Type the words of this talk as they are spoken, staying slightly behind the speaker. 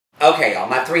Okay, y'all,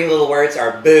 my 3 little words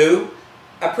are boo,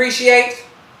 appreciate,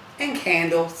 and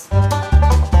candles.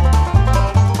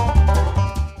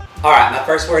 Alright, my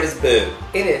first word is boo.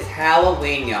 It is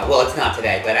Halloween, y'all. Well, it's not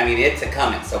today, but I mean, it's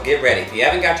a-coming, so get ready. If you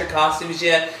haven't got your costumes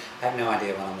yet, I have no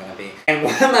idea what I'm going to be. And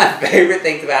one of my favorite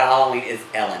things about Halloween is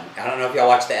Ellen. I don't know if y'all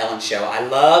watch the Ellen show. I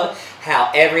love how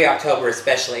every October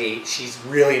especially, she's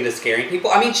really into scaring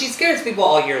people. I mean, she scares people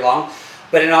all year long,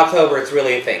 but in October it's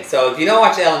really a thing. So if you don't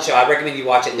watch the Ellen show, I recommend you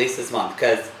watch it at least this month,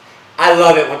 because I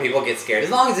love it when people get scared, as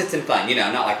long as it's in fun, you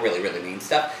know, not like really, really mean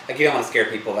stuff. Like, you don't want to scare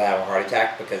people that have a heart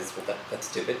attack, because, well, that's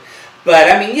stupid.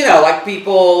 But, I mean, you know, like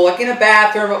people, like in a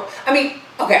bathroom. I mean,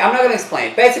 okay, I'm not going to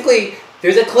explain. Basically,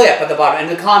 there's a clip at the bottom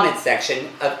in the comments section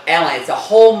of Ellen. It's a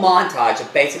whole montage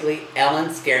of basically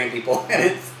Ellen scaring people,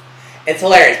 and it's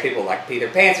hilarious. People like Peter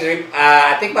Pan.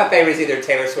 I think my favorite is either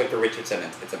Taylor Swift or Richard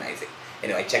Simmons. It's amazing.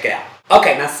 Anyway, check it out.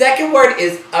 Okay, my second word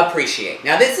is appreciate.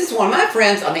 Now, this is one of my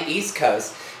friends on the East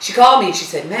Coast. She called me and she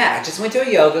said, Matt, I just went to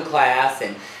a yoga class,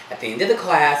 and at the end of the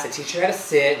class, the teacher had to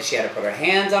sit, and she had to put her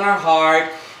hands on her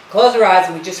heart, close her eyes,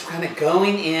 and we just kind of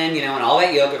going in, you know, and all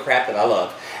that yoga crap that I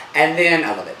love. And then,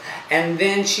 I love it. And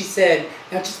then she said,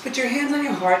 now just put your hands on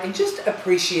your heart and just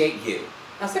appreciate you.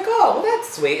 I was like, oh, well,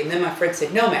 that's sweet. And then my friend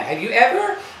said, no, Matt, have you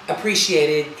ever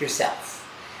appreciated yourself?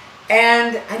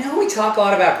 And I know we talk a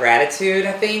lot about gratitude.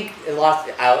 I think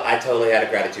I totally had a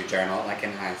gratitude journal, like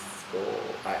in high school.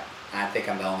 I think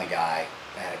I'm the only guy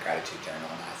that had a gratitude journal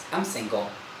in high school. I'm single,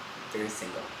 very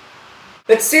single.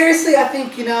 But seriously, I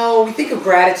think, you know, we think of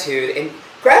gratitude and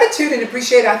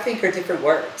appreciate, I think, are different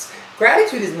words.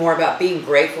 Gratitude is more about being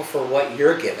grateful for what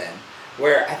you're given,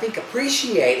 where I think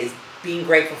appreciate is being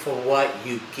grateful for what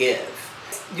you give.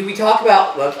 Do we talk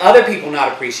about other people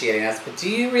not appreciating us, but do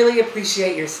you really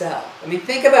appreciate yourself? I mean,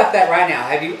 think about that right now.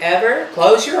 Have you ever,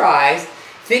 close your eyes,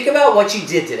 think about what you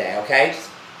did today, okay? Just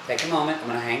take a moment, I'm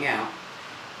going to hang out,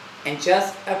 and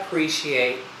just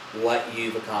appreciate what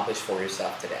you've accomplished for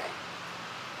yourself today.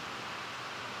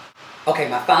 Okay,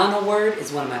 my final word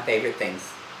is one of my favorite things.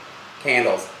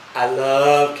 Candles. I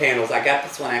love candles. I got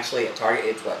this one actually at Target.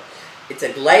 It's what? It's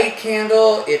a Glade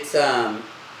candle. It's I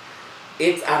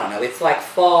don't know, it's like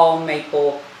fall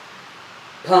maple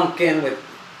pumpkin with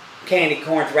candy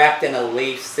corns wrapped in a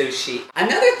leaf sushi.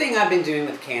 Another thing I've been doing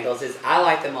with candles is I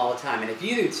light them all the time. And if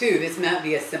you do too, this might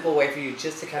be a simple way for you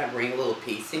just to kind of bring a little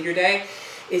peace in your day.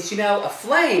 Is, you know, a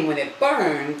flame, when it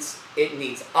burns, it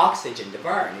needs oxygen to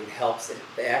burn. It helps, it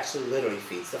actually literally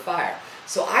feeds the fire.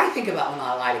 So I think about when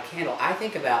I light a candle, I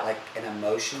think about like an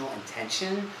emotional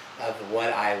intention of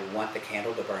what I want the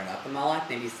candle to burn up in my life,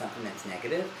 maybe something that's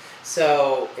negative.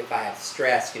 So if I have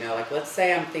stress, you know, like let's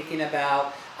say I'm thinking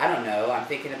about, I don't know, I'm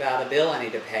thinking about a bill I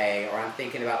need to pay, or I'm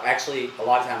thinking about, actually a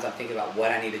lot of times I'm thinking about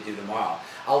what I need to do tomorrow.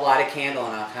 I'll light a candle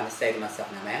and I'll kind of say to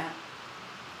myself, now Matt,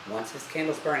 once this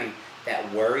candle's burning,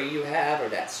 that worry you have or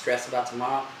that stress about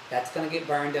tomorrow, that's going to get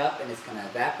burned up and it's going to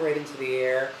evaporate into the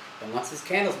air. And once this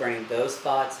candle's burning, those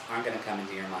thoughts aren't going to come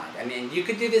into your mind. I mean, you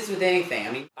could do this with anything.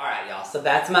 I mean, alright y'all, so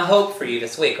that's my hope for you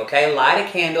this week, okay? Light a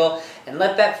candle and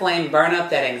let that flame burn up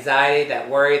that anxiety, that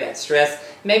worry, that stress.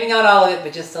 Maybe not all of it,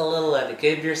 but just a little of it.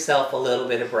 Give yourself a little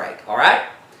bit of break, alright?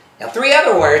 Now, 3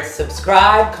 other words: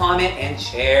 subscribe, comment, and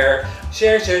share.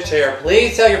 Share, share, share.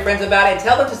 Please tell your friends about it and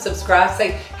tell them to subscribe.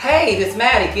 Say, hey, this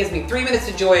Maddie gives me 3 minutes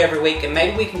of joy every week, and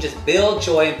maybe we can just build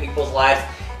joy in people's lives.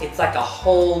 It's like a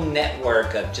whole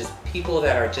network of just people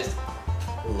that are just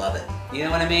love it. You know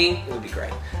what I mean? It would be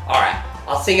great. All right.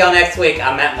 I'll see y'all next week.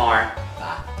 I'm Matt Marr.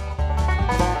 Bye.